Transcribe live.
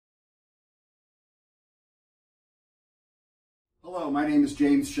Hello, my name is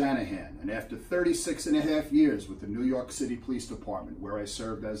James Shanahan, and after 36 and a half years with the New York City Police Department, where I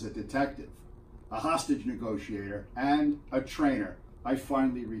served as a detective, a hostage negotiator, and a trainer, I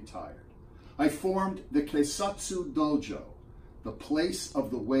finally retired. I formed the Keisatsu Dojo, the place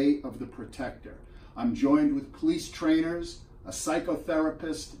of the way of the protector. I'm joined with police trainers, a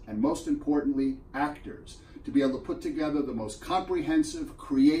psychotherapist, and most importantly, actors, to be able to put together the most comprehensive,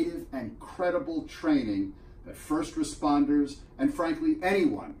 creative, and credible training that first responders, and frankly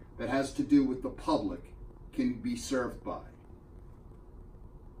anyone that has to do with the public, can be served by.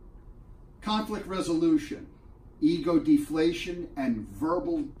 Conflict resolution, ego deflation, and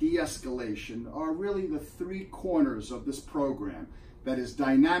verbal de-escalation are really the three corners of this program that is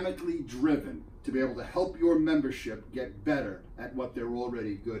dynamically driven to be able to help your membership get better at what they're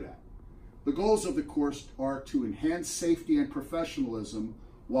already good at. The goals of the course are to enhance safety and professionalism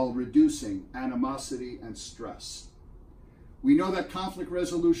while reducing animosity and stress. We know that conflict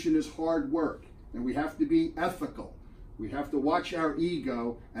resolution is hard work, and we have to be ethical. We have to watch our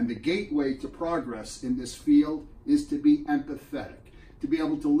ego, and the gateway to progress in this field is to be empathetic, to be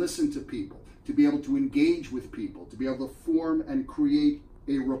able to listen to people, to be able to engage with people, to be able to form and create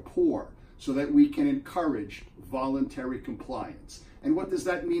a rapport so that we can encourage voluntary compliance. And what does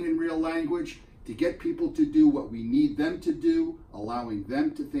that mean in real language? To get people to do what we need them to do, allowing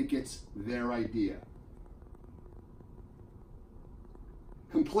them to think it's their idea.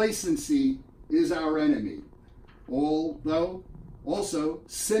 Complacency is our enemy, although also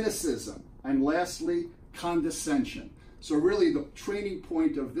cynicism, and lastly, condescension. So really the training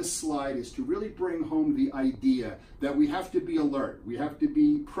point of this slide is to really bring home the idea that we have to be alert, we have to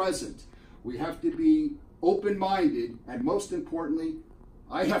be present, we have to be open-minded, and most importantly,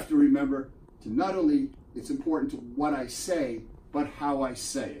 I have to remember to not only it's important to what I say, but how I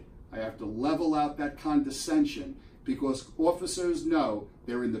say it. I have to level out that condescension because officers know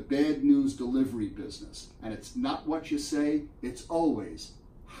they're in the bad news delivery business. And it's not what you say, it's always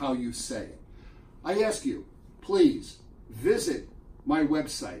how you say it. I ask you, please visit my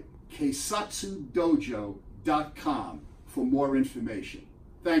website, keisatsudojo.com, for more information.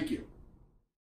 Thank you.